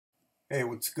Hey,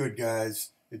 what's good, guys?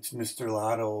 It's Mr.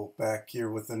 Lotto back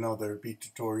here with another beat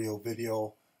tutorial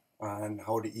video on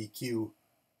how to EQ.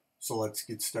 So let's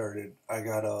get started. I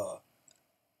got a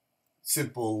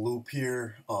simple loop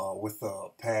here with a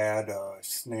pad, a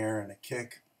snare, and a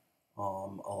kick.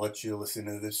 I'll let you listen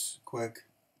to this quick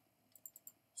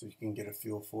so you can get a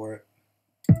feel for it.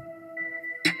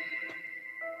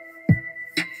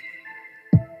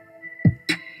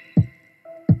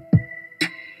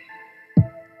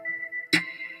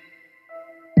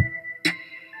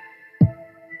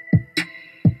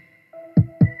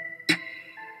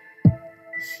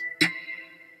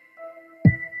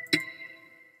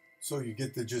 So you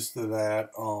get the gist of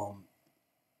that.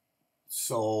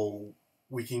 So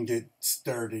we can get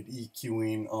started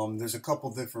EQing. There's a couple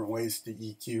different ways to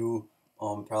EQ.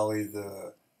 Probably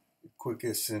the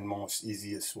quickest and most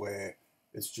easiest way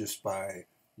is just by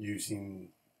using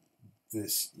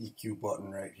this EQ button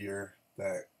right here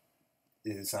that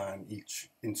is on each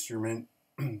instrument.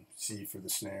 C for the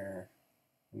snare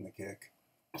and the kick.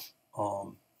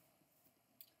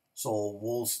 So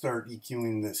we'll start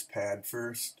EQing this pad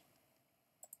first.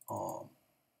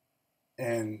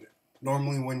 And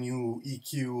normally when you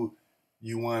EQ,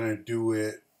 you want to do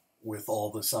it with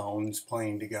all the sounds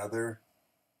playing together.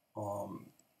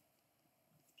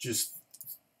 Just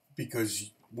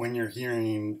because when you're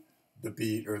hearing the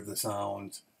beat or the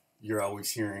sounds, you're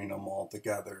always hearing them all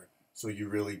together. So you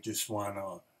really just want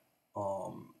to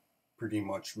pretty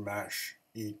much mesh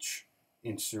each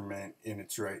instrument in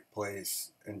its right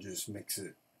place and just mix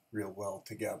it real well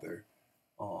together.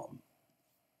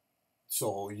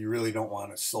 So you really don't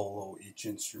want to solo each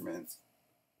instrument.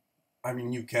 I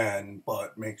mean, you can,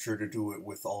 but make sure to do it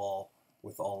with all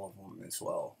of them as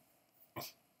well,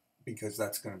 because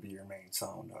that's going to be your main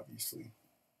sound, obviously.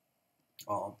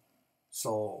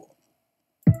 So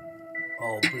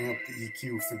I'll bring up the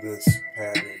EQ for this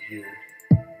pad right here.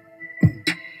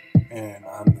 And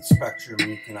on the spectrum,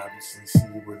 you can obviously see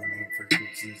where the main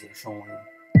frequencies are showing.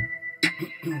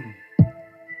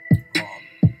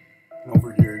 And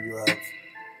over here, you have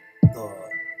the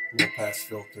low pass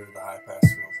filter, the high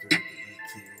pass filter, the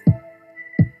EQ,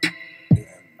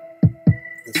 and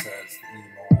this has the E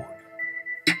mode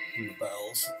and the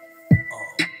bells.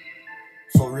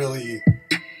 So really,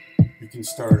 you can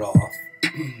start off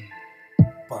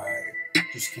by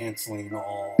just canceling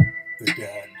all the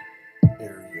dead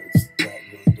areas that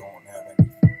really don't have any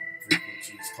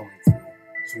frequencies coming through,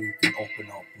 so you can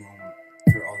open up room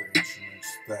for other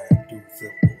instruments that do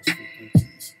fill those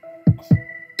frequencies.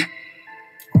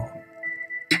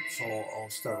 So I'll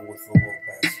start with the low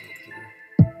pass filter,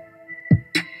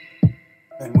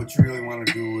 and what you really want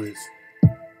to do is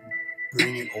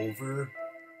bring it over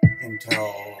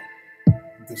until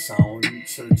the sound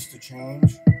starts to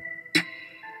change,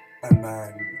 and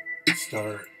then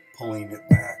start pulling it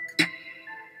back,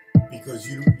 because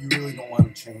you really don't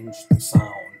want to change the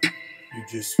sound. You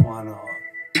just want to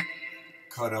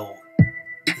cut out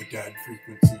the dead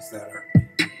frequencies that are being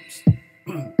used.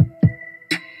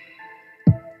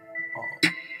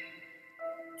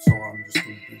 So I'm just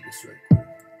going to do this right quick.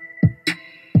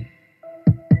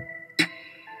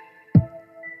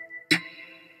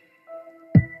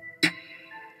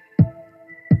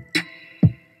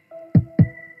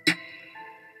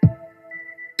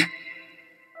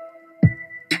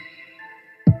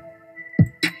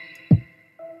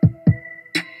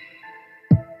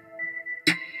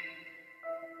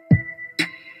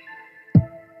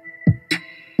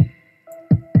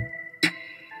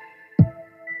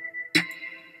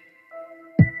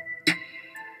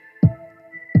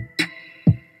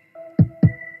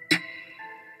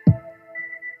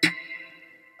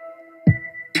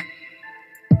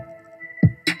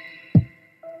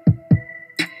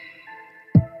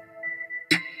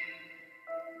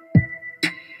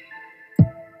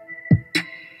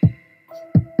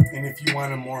 And if you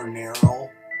want a more narrow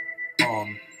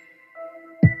band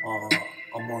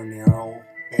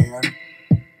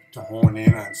to hone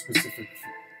in on specific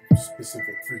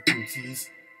frequencies,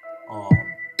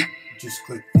 just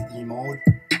click the E mode,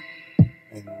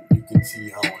 and you can see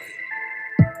how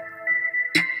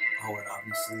it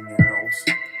obviously narrows.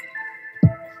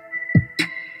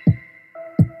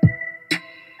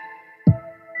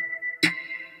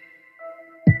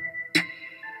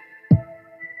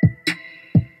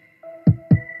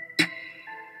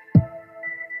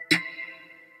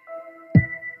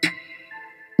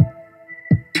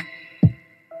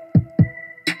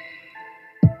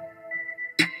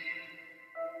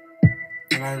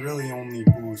 And I really only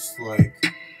boost like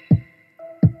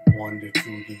 1 to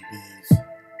 2 dBs.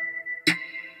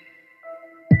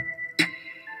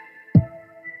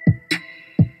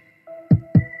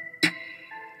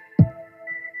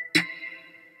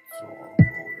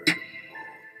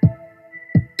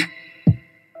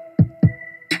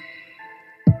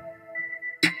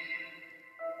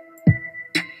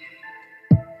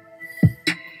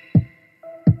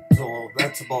 So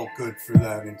that's about good for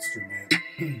that instrument.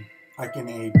 I can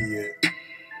A-B it.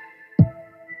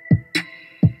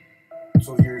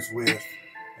 So here's with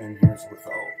and here's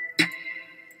without.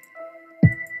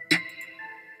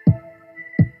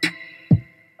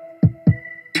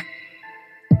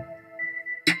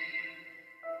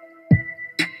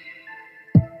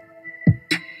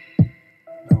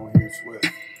 Now here's with.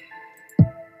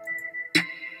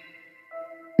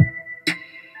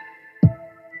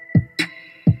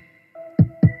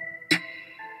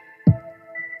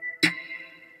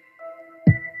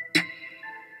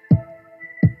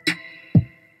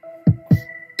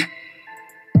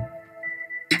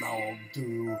 Now I'll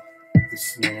do the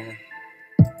snare.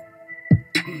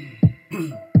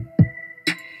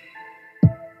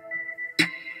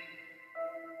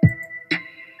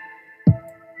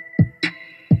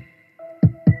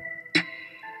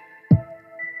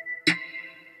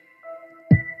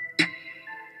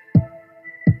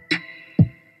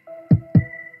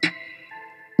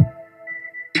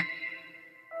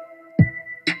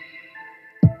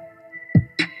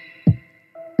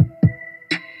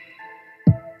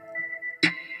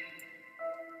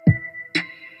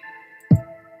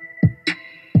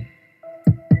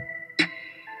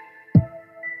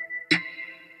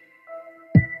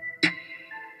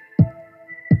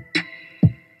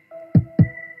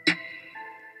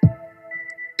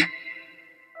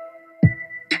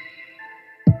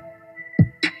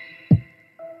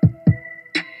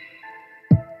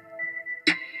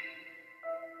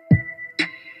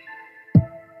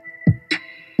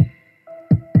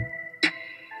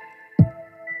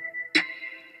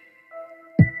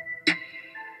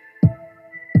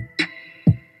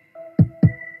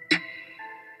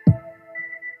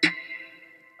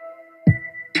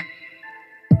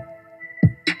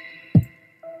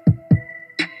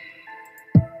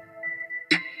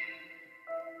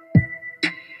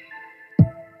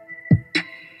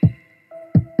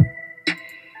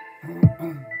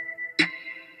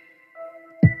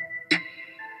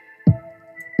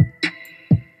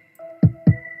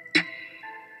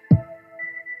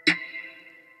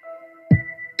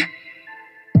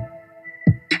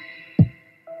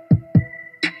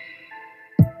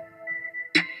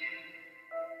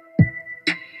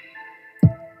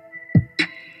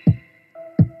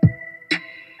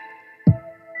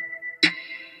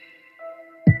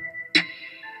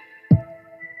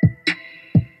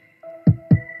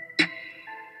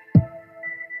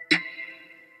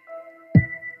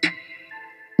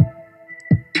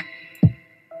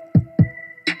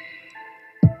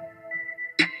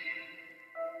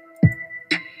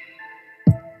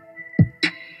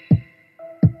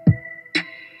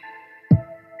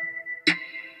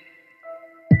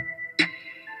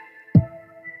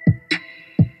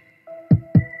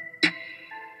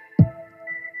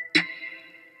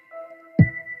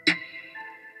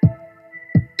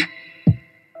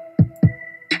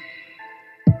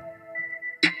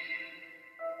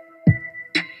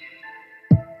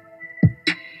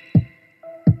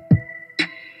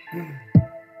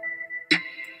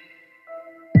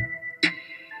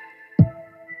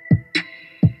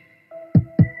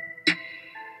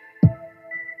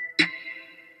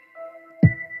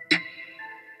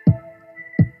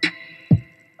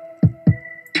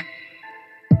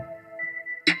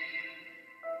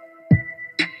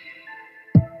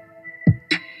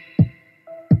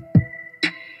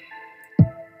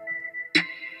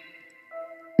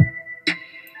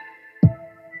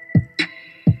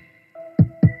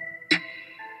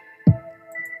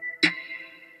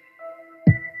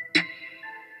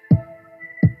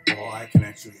 Well, I can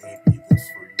actually A-B this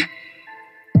for you.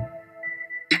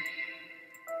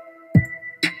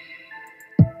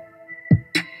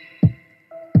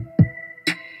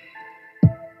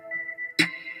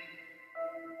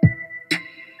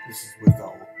 This is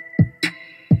without.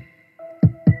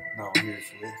 Now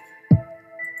here's with.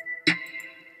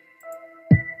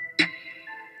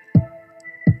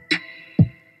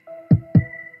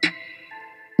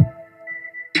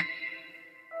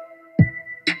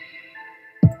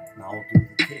 Now I'll do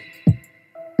the kick.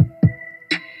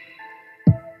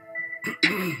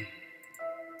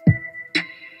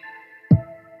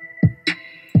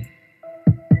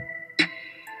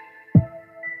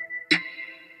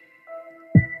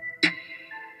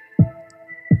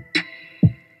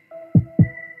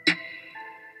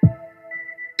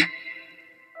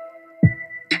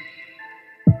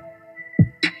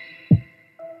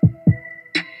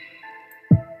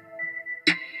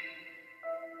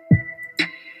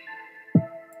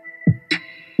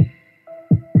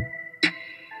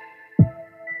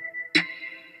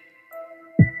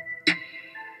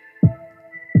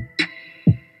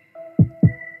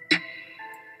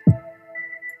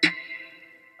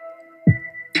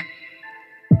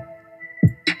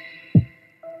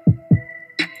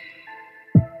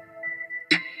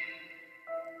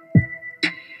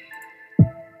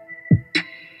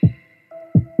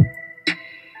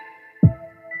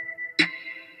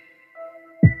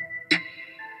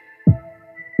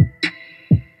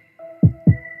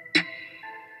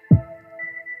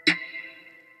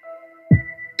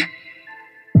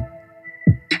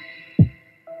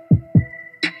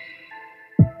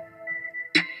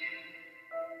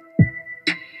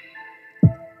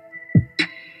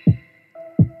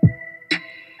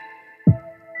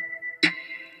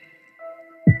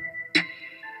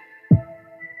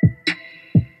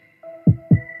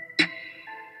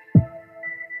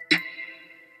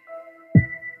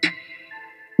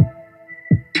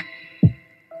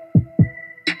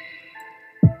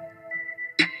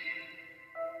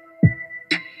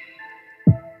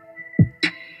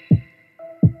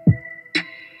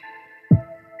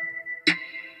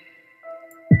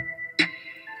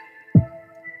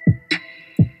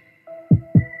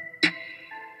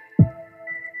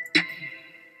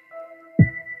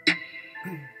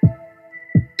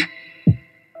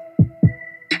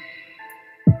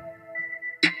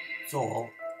 So I'll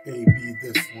A-B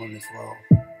this one as well.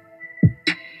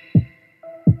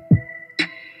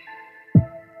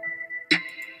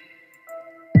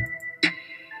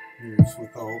 Here's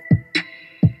without.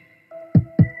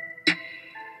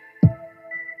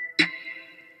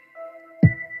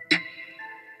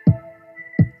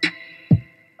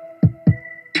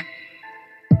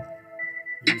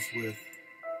 Here's with.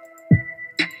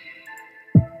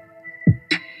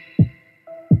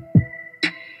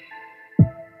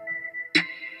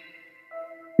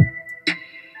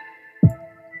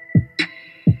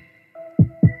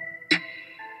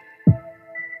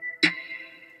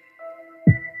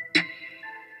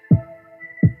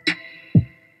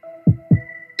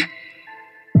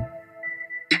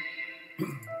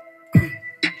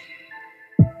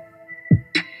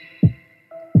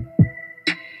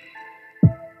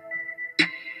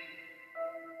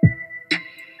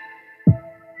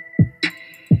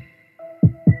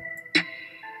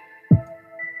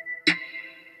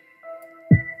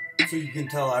 So you can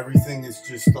tell everything is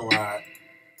just a lot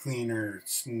cleaner,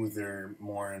 smoother,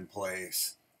 more in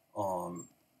place. All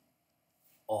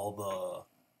the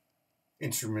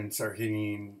instruments are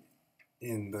hitting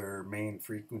in their main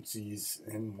frequencies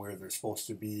and where they're supposed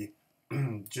to be,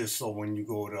 just so when you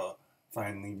go to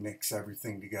finally mix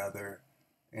everything together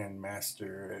and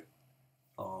master it,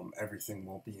 everything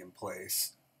will be in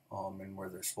place and where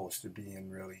they're supposed to be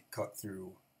and really cut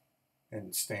through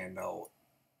and stand out.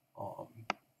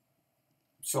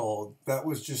 So that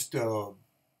was just a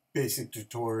basic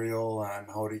tutorial on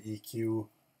how to EQ.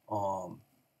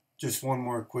 Just one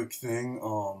more quick thing.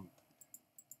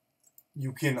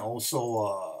 You can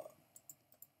also,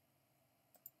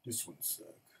 just one sec.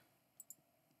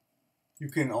 You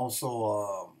can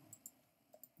also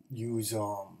use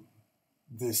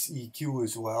this EQ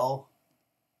as well.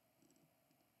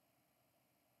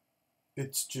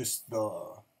 It's just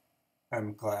the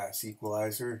M-class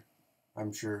equalizer.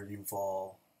 I'm sure you've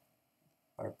all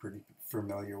are pretty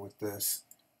familiar with this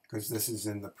because this is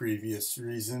in the previous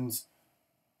Reasons.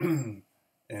 And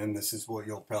this is what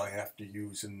you'll probably have to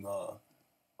use in the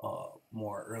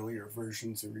more earlier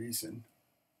versions of Reason.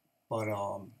 But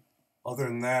other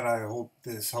than that, I hope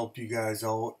this helped you guys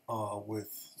out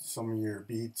with some of your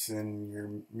beats and your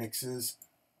mixes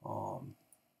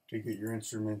to get your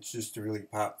instruments just to really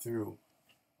pop through.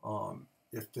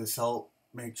 If this helped,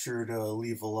 make sure to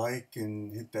leave a like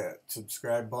and hit that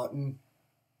subscribe button.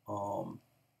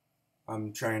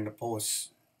 I'm trying to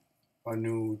post a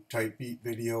new type beat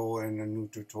video and a new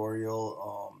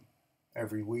tutorial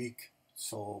every week,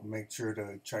 so make sure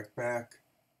to check back.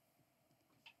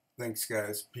 Thanks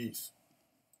guys, peace.